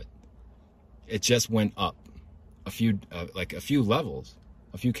connected to it, it just went up a few levels,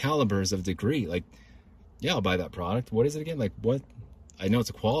 a few calibers of degree. Like, yeah, I'll buy that product. What is it again? Like, what? I know it's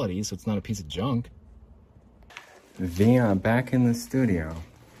a quality, so it's not a piece of junk. Back in the studio.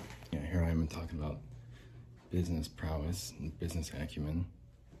 Yeah, here I am talking about business prowess and business acumen.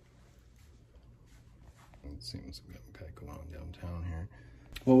 It seems we have a guy going on downtown here.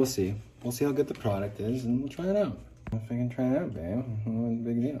 Well, we'll see. We'll see how good the product is, and we'll try it out. If I can try it out, babe, no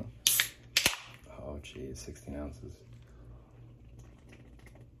big deal. Oh, geez, 16 ounces.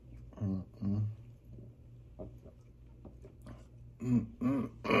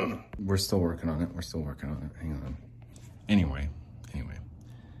 We're still working on it. Hang on. Anyway.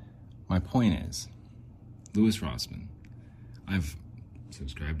 My point is, Louis Rossmann. I've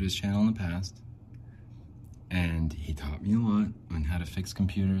subscribed to his channel in the past, and he taught me a lot on how to fix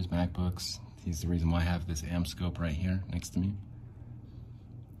computers, MacBooks. He's the reason why I have this amp scope right here next to me.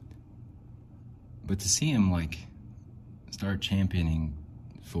 But to see him, like, start championing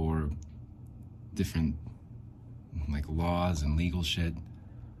for different, like, laws and legal shit,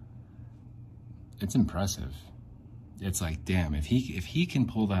 it's impressive. It's like, damn, if he can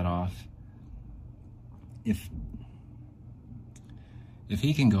pull that off, if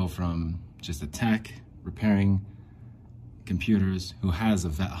he can go from just a tech repairing computers who has a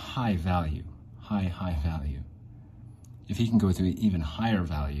high value, if he can go to an even higher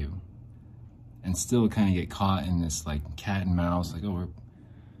value and still kind of get caught in this, like, cat and mouse, like, oh,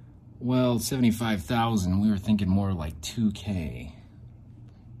 well, 75,000, we were thinking more like 2K,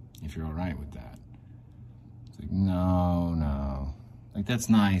 if you're all right with that. It's like, no. Like, that's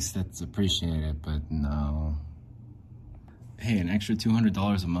nice, that's appreciated, but no. Hey, an extra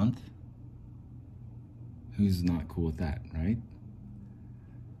 $200 a month? Who's not cool with that, right?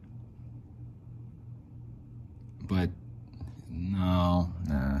 But no,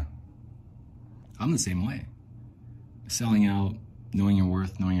 nah. I'm the same way. Selling out, knowing your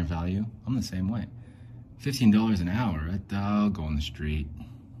worth, knowing your value, I'm the same way. $15 an hour, I'll go on the street.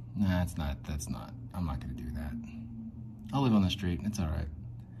 Nah, that's not. I'm not gonna do that. I'll live on the street, it's all right.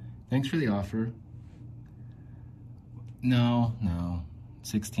 Thanks for the offer. No.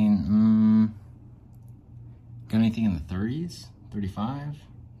 16, got anything in the 30s? 35?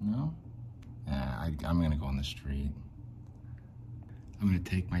 No? I'm gonna go on the street. I'm gonna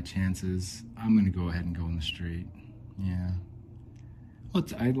take my chances. I'm gonna go ahead and go on the street. Yeah. Well,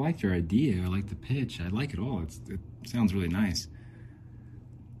 I like your idea. I like the pitch. I like it all. It sounds really nice.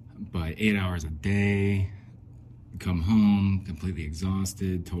 But 8 hours a day, come home completely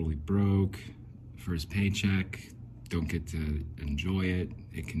exhausted, totally broke, first paycheck, don't get to enjoy it.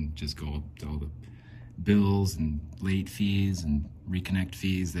 It can just go up to all the bills and late fees and reconnect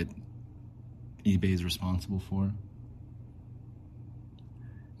fees that eBay is responsible for.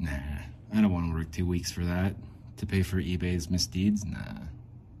 Nah, I don't want to work 2 weeks for that to pay for eBay's misdeeds. Nah.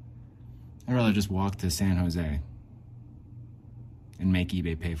 I'd rather just walk to San Jose and make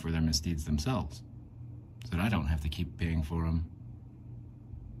eBay pay for their misdeeds themselves so that I don't have to keep paying for them.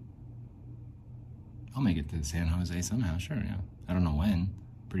 I'll make it to San Jose somehow, sure, yeah. I don't know when.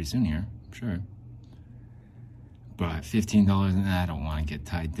 Pretty soon here, I'm sure. But $15, I don't want to get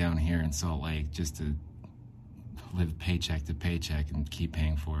tied down here in Salt Lake just to live paycheck to paycheck and keep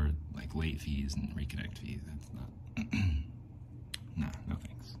paying for, like, late fees and reconnect fees. That's not... Nah, no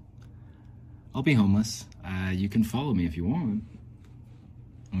thanks. I'll be homeless. You can follow me if you want.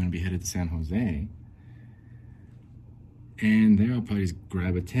 I'm going to be headed to San Jose. And there I'll probably just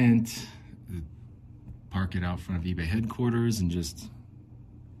grab a tent, park it out front of eBay headquarters, and just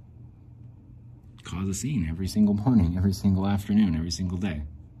cause a scene every single morning, every single afternoon, every single day.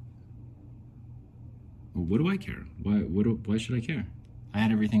 Well, what do I care? Why should I care? I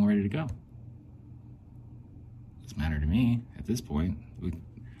had everything ready to go. It doesn't matter to me at this point.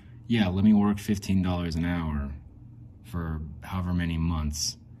 Yeah, let me work $15 an hour for however many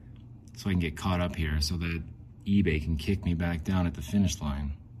months so I can get caught up here so that eBay can kick me back down at the finish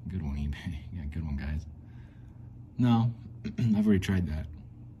line. Good one, eBay. Yeah, good one, guys. No, I've already tried that.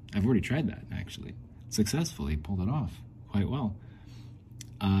 Actually. Successfully pulled it off quite well.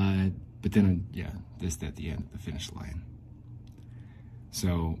 But then, yeah, this at the end, the finish line.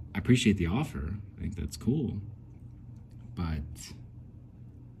 So I appreciate the offer. I think that's cool. but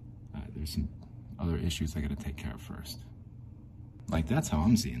there's some other issues I gotta take care of first. Like, that's how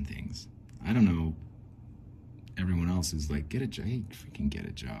I'm seeing things. I don't know. Everyone else is like, get a job. Hey, freaking get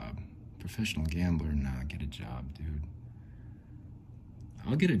a job. Professional gambler, nah, get a job, dude.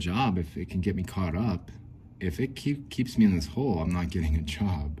 I'll get a job if it can get me caught up. If it keeps me in this hole, I'm not getting a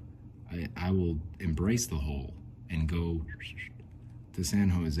job. I will embrace the hole and go to San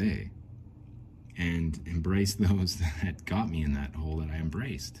Jose and embrace those that got me in that hole that I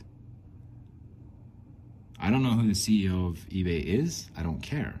embraced. I don't know who the CEO of eBay is. I don't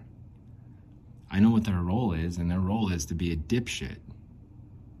care. I know what their role is, and their role is to be a dipshit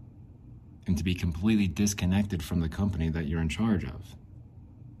and to be completely disconnected from the company that you're in charge of.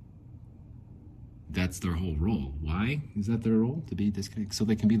 That's their whole role. Why is that their role? To be disconnected, so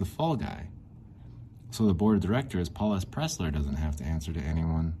they can be the fall guy. So the board of directors, Paul S. Pressler, doesn't have to answer to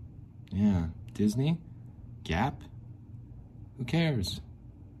anyone. Yeah, Disney? Gap? Who cares?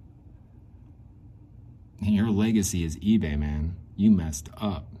 Your legacy is eBay, man. You messed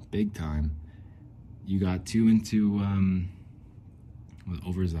up big time. You got too into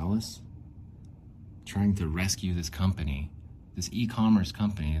overzealous, trying to rescue this company, this e-commerce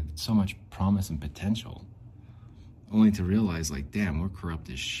company with so much promise and potential, only to realize, like, damn, we're corrupt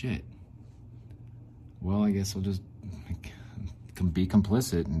as shit. Well, I guess I'll just be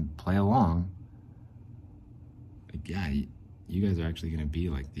complicit and play along. Like, yeah, you guys are actually going to be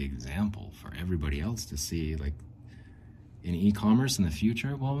like the example for everybody else to see, like, in e-commerce in the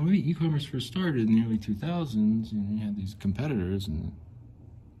future. Well, maybe e-commerce first started in the early 2000s, and you had these competitors, and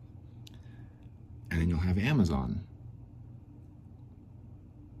then you'll have Amazon.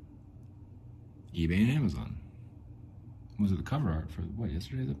 eBay and Amazon. Was it the cover art for, what,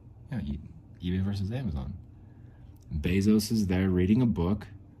 yesterday? Yeah, eBay versus Amazon. Bezos is there reading a book,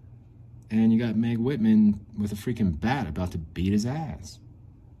 and you got Meg Whitman with a freaking bat about to beat his ass.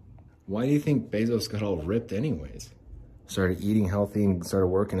 Why do you think Bezos got all ripped anyways? Started eating healthy and started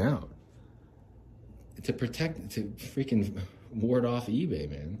working out. To freaking ward off eBay,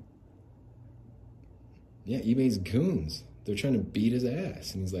 man. Yeah, eBay's goons. They're trying to beat his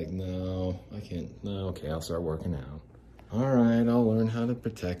ass. And he's like, no, I can't. No, okay, I'll start working out. All right, I'll learn how to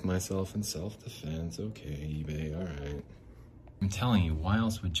protect myself in self-defense. Okay, eBay, all right. I'm telling you, why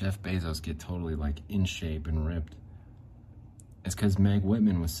else would Jeff Bezos get totally, like, in shape and ripped? It's because Meg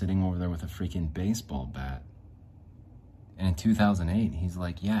Whitman was sitting over there with a freaking baseball bat. And in 2008, he's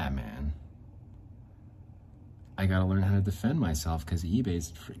like, yeah, man, I gotta learn how to defend myself because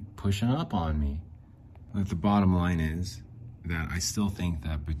eBay's pushing up on me. But the bottom line is that I still think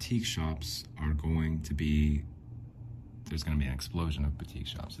that boutique shops are going to be, there's going to be an explosion of boutique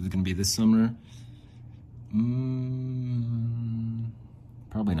shops. Is it going to be this summer?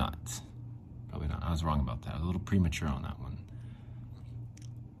 Probably not. Probably not. I was wrong about that. I was a little premature on that one.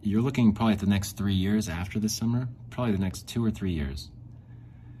 You're looking probably at the next 3 years after this summer. Probably the next 2 or 3 years.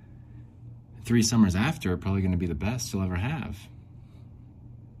 3 summers after are probably going to be the best you'll ever have.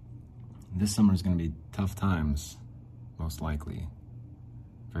 This summer is going to be tough times, most likely.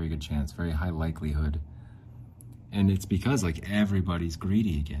 Very good chance, very high likelihood. And it's because, like, everybody's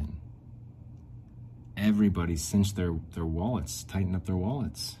greedy again. Everybody's cinched their wallets, tightened up their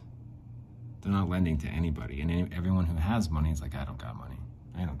wallets. They're not lending to anybody. And everyone who has money is like, I don't got money.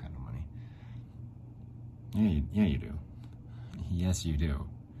 I don't got no money. Yeah, you do. Yes, you do.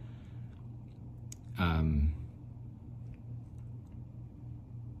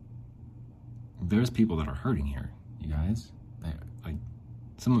 There's people that are hurting here, you guys. Like,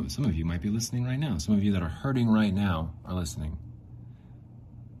 some of you might be listening right now. Some of you that are hurting right now are listening.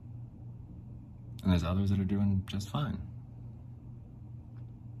 And there's others that are doing just fine.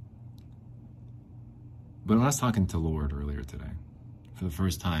 But when I was talking to Lord earlier today, for the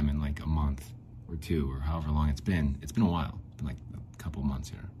first time in like a month or 2 or however long it's been a while. It's been like a couple months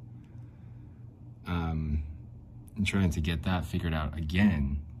here. And trying to get that figured out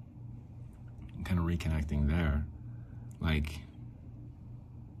again, and kind of reconnecting there. Like,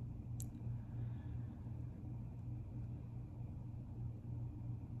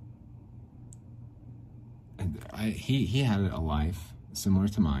 he had a life similar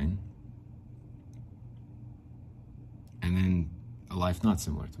to mine, and then a life not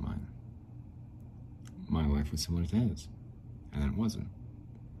similar to mine. My life was similar to his, and then it wasn't.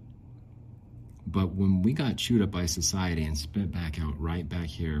 But when we got chewed up by society and spit back out right back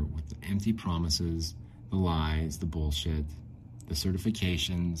here with the empty promises, the lies, the bullshit, the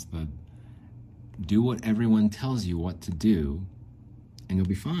certifications, the do what everyone tells you what to do, and you'll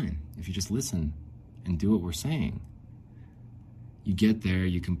be fine if you just listen and do what we're saying. You get there,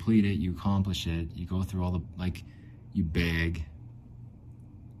 you complete it, you accomplish it, you go through all the, like, you beg,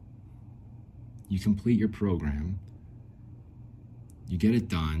 you complete your program, you get it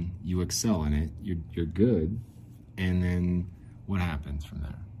done, you excel in it, you're good, and then what happens from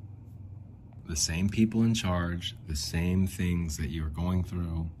there? The same people in charge, the same things that you were going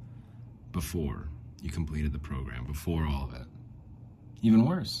through before you completed the program, before all of it. Even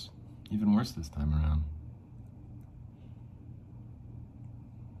worse this time around.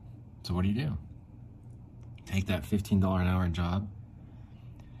 So what do? Take that $15 an hour job?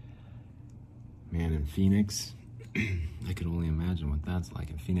 Man, in Phoenix, I could only imagine what that's like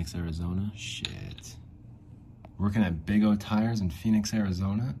in Phoenix, Arizona. Shit. Working at Big O Tires in Phoenix,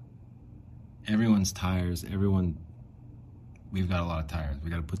 Arizona? Everyone's tires, we've got a lot of tires. We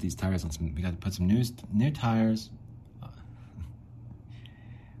gotta put these tires on we gotta put some new tires.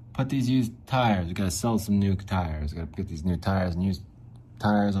 Put these used tires, we gotta sell some new tires. We gotta get these new tires and used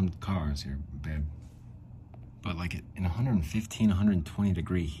tires on cars here, babe. But like in 115, 120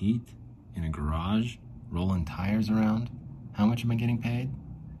 degree heat in a garage, rolling tires around, how much am I getting paid?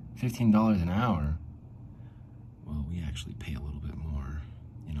 $15 an hour. Well, we actually pay a little bit more.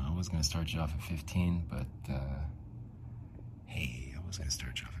 You know, I was gonna start you off at 15, but hey, I was gonna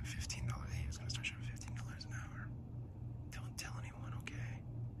start you off at $15. Hey, I was gonna start you off at $15 an hour. Don't tell anyone, okay?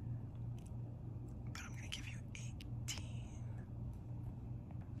 But I'm gonna give you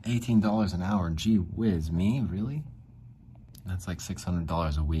 18. $18 an hour, gee whiz, me, really? That's like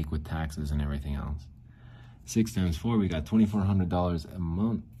 $600 a week with taxes and everything else. 6 times 4, we got $2,400 a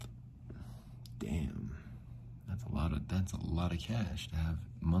month. Damn. That's a lot of cash to have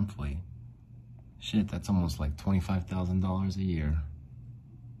monthly. Shit, that's almost like $25,000 a year.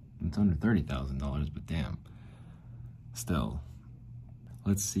 It's under $30,000, but damn. Still.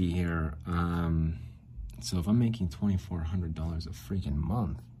 Let's see here. So if I'm making $2,400 a freaking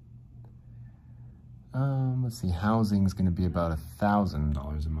month, let's see, housing's gonna be about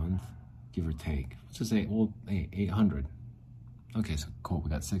 $1,000 a month, give or take. Let's just say, well, hey, 800. Okay, so cool, we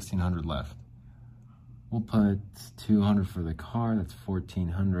got 1,600 left. We'll put 200 for the car, that's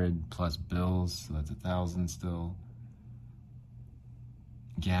 1,400 plus bills, so that's 1,000 still.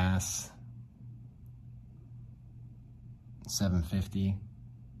 Gas, 750.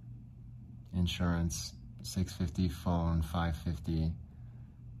 Insurance, 650. Phone, 550.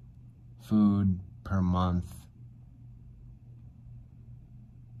 Food per month,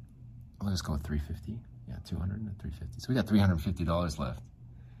 let's go with 350. Yeah, 200 and 350. So we got $350 left.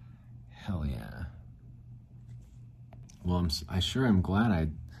 Hell yeah. Well, I'm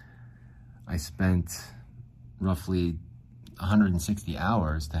glad I spent roughly 160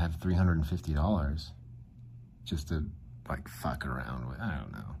 hours to have $350 just to like fuck around with. I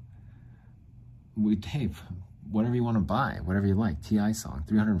don't know. We tape whatever you want to buy, whatever you like. T.I. song,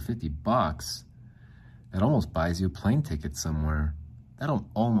 $350. That almost buys you a plane ticket somewhere. That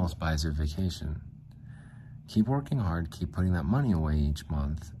almost buys you a vacation. Keep working hard, keep putting that money away each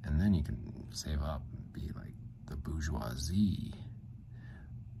month, and then you can save up and be like the bourgeoisie.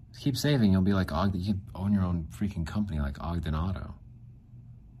 Keep saving, you'll be like Ogden. You can own your own freaking company like Ogden Auto.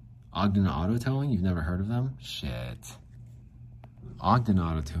 Ogden Auto Towing? You've never heard of them? Shit. Ogden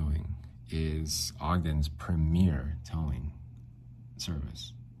Auto Towing is Ogden's premier towing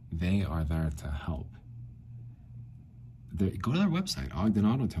service. They are there to help. Go to their website, Ogden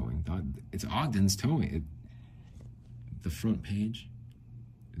Auto Towing. It's Ogden's Towing. The front page,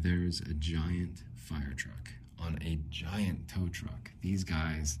 there's a giant fire truck on a giant tow truck. These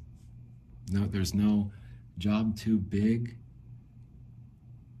guys, no, there's no job too big.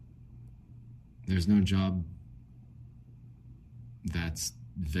 There's no job that's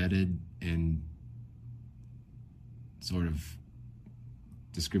vetted and sort of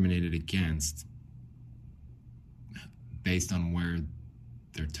discriminated against based on where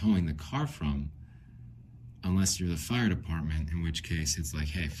they're towing the car from, unless you're the fire department, in which case it's like,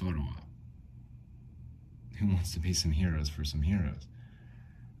 hey, photo op. Who wants to be some heroes for some heroes?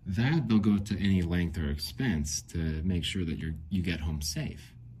 That they'll go to any length or expense to make sure that you get home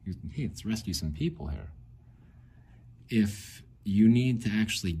safe. Hey, let's rescue some people here. If you need to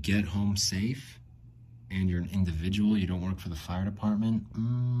actually get home safe and you're an individual, you don't work for the fire department,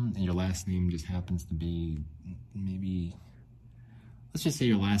 and your last name just happens to be maybe, let's just say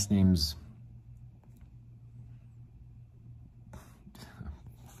your last name's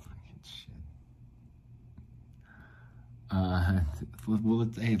well,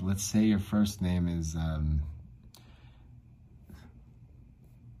 let's say your first name is,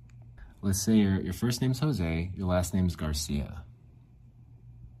 let's say your first name's Jose, your last name's Garcia.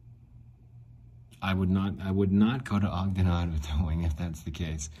 I would not go to Ogden Auto Towing if that's the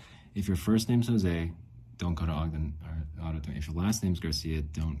case. If your first name's Jose, don't go to Ogden Auto Towing. If your last name's Garcia,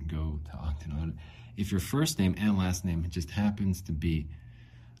 don't go to Ogden Auto. If your first name and last name just happens to be,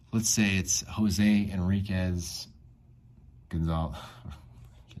 let's say it's Jose Enriquez Gonzalez,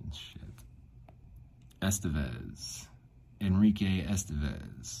 shit, Estevez, Enrique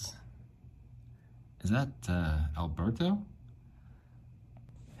Estevez. Is that Alberto?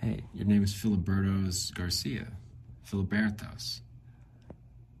 Hey, your name is Filibertos Garcia. Filibertos.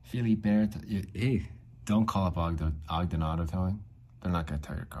 Hey, don't call up Ogden Auto Towing. They're not going to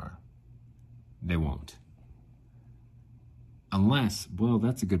tow your car. They won't. Unless, well,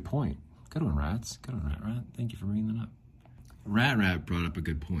 that's a good point. Good one, Rats. Good one, Rat. Thank you for bringing that up. Rat brought up a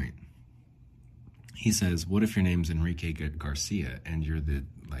good point. He says, what if your name's Enrique Garcia and you're the,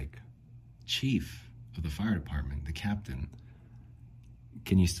 chief of the fire department, the captain?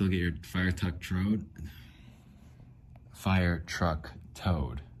 Can you still get your fire truck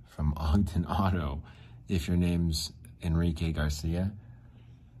towed from Ogden Auto if your name's Enrique Garcia?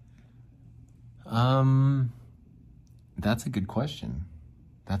 That's a good question.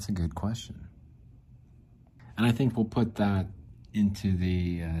 That's a good question. And I think we'll put that into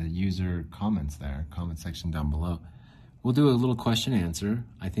the user comments there, comment section down below. We'll do a little question answer.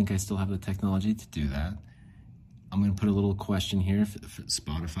 I think I still have the technology to do that. I'm going to put a little question here for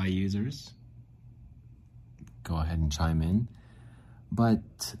Spotify users. Go ahead and chime in. But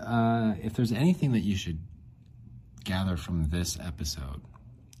if there's anything that you should gather from this episode,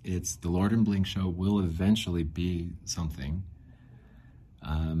 it's the Lord and Blink show will eventually be something.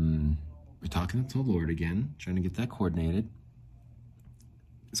 We're talking to the Lord again, trying to get that coordinated.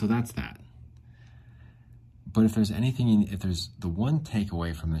 So that's that. But if there's the one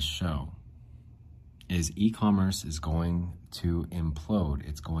takeaway from this show is e-commerce is going to implode.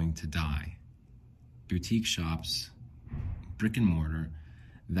 It's going to die. Boutique shops, brick and mortar,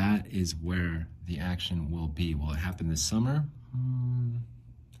 that is where the action will be. Will it happen this summer?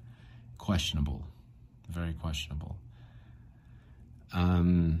 Questionable. Very questionable.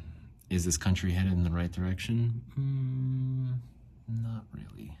 Is this country headed in the right direction? Not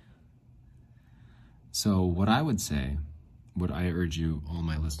really. So what I would say, what I urge you, all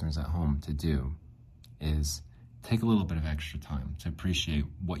my listeners at home, to do is take a little bit of extra time to appreciate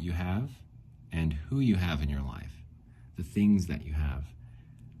what you have and who you have in your life, the things that you have,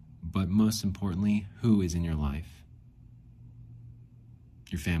 but most importantly, who is in your life.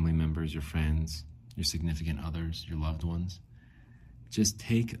 Your family members, your friends, your significant others, your loved ones. Just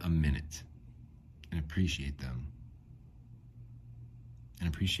take a minute and appreciate them. And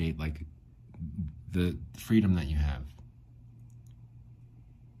appreciate the freedom that you have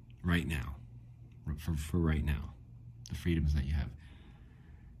right now. For right now, the freedoms that you have.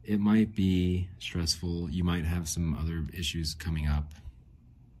 It might be stressful. You might have some other issues coming up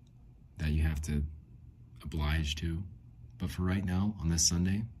that you have to oblige to. But for right now, on this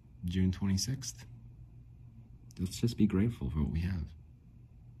Sunday, June 26th, let's just be grateful for what we have.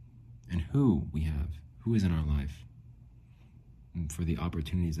 And who we have, who is in our life, and for the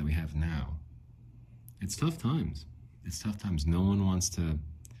opportunities that we have now. It's tough times. It's tough times. No one wants to...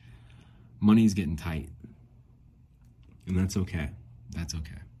 Money's getting tight. And that's okay. That's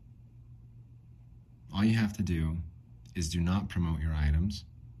okay. All you have to do is do not promote your items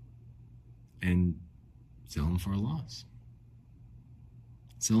and sell them for a loss.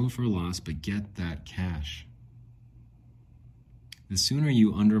 Sell them for a loss, but get that cash. The sooner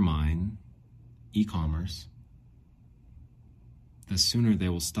you undermine e-commerce, the sooner they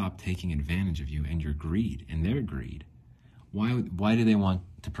will stop taking advantage of you and your greed and their greed. Why do they want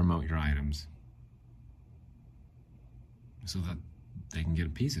to promote your items? So that they can get a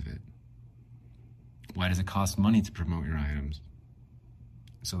piece of it. Why does it cost money to promote your items?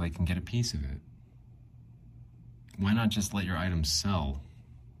 So they can get a piece of it. Why not just let your items sell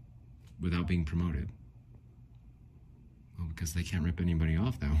without being promoted? Well, because they can't rip anybody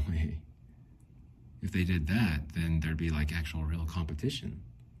off that way. If they did that, then there'd be actual real competition.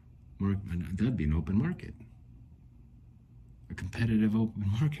 That'd be an open market. A competitive open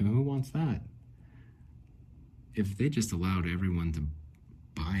market. Who wants that? If they just allowed everyone to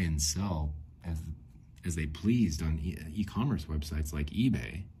buy and sell as they pleased on e-commerce websites like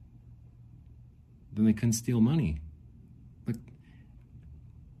eBay, then they couldn't steal money. But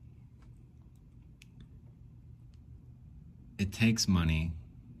it takes money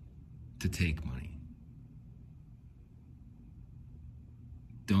to take money.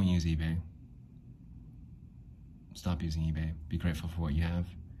 Don't use eBay. Stop using eBay. Be grateful for what you have.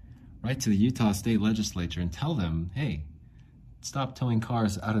 Write to the Utah State Legislature and tell them, hey, stop towing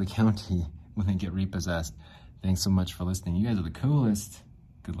cars out of the county when they get repossessed. Thanks so much for listening. You guys are the coolest.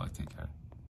 Good luck. Take care.